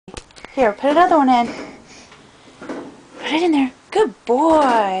Here, put another one in. Put it in there. Good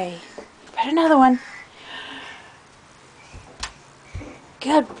boy. Put another one.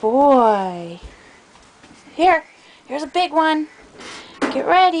 Good boy. Here's a big one. Get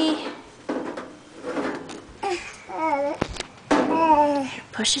ready.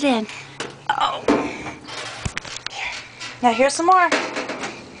 Push it in. Oh. Here. Now here's some more.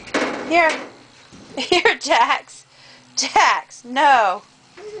 Here. Here, Jax. Jax, no.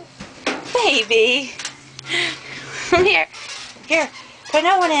 Baby. Here. Here. Put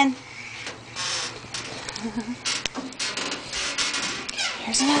another one in.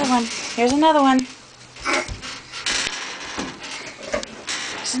 Here's another one. Here's another one.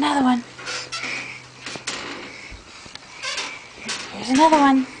 Here's another one. Here's another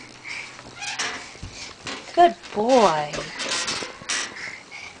one. Good boy.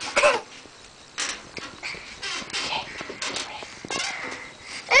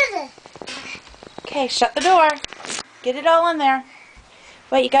 Okay, shut the door. Get it all in there.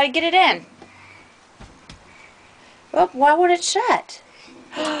 Wait, you gotta get it in. Oh, why would it shut?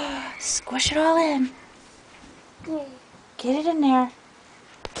 Squish it all in. Get it in there.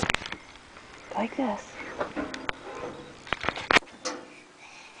 Like this.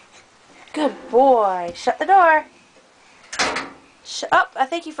 Good boy. Shut the door. Oh, I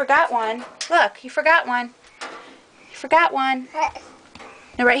think you forgot one. Look, you forgot one. You forgot one.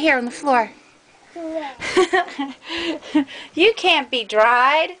 No, right here on the floor. You can't be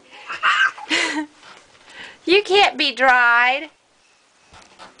dried. You can't be dried.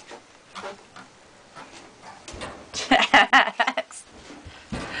 Jax.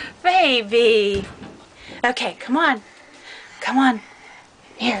 Baby. Okay, come on. Come on.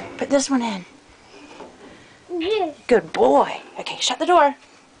 Here, put this one in. Good boy. Okay, shut the door.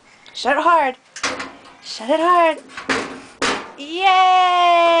 Shut it hard. Shut it hard. Yay!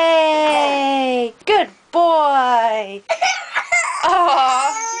 Good boy.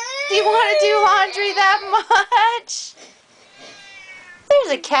 Oh, do you want to do laundry that much? There's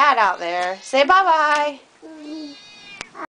a cat out there. Say bye-bye.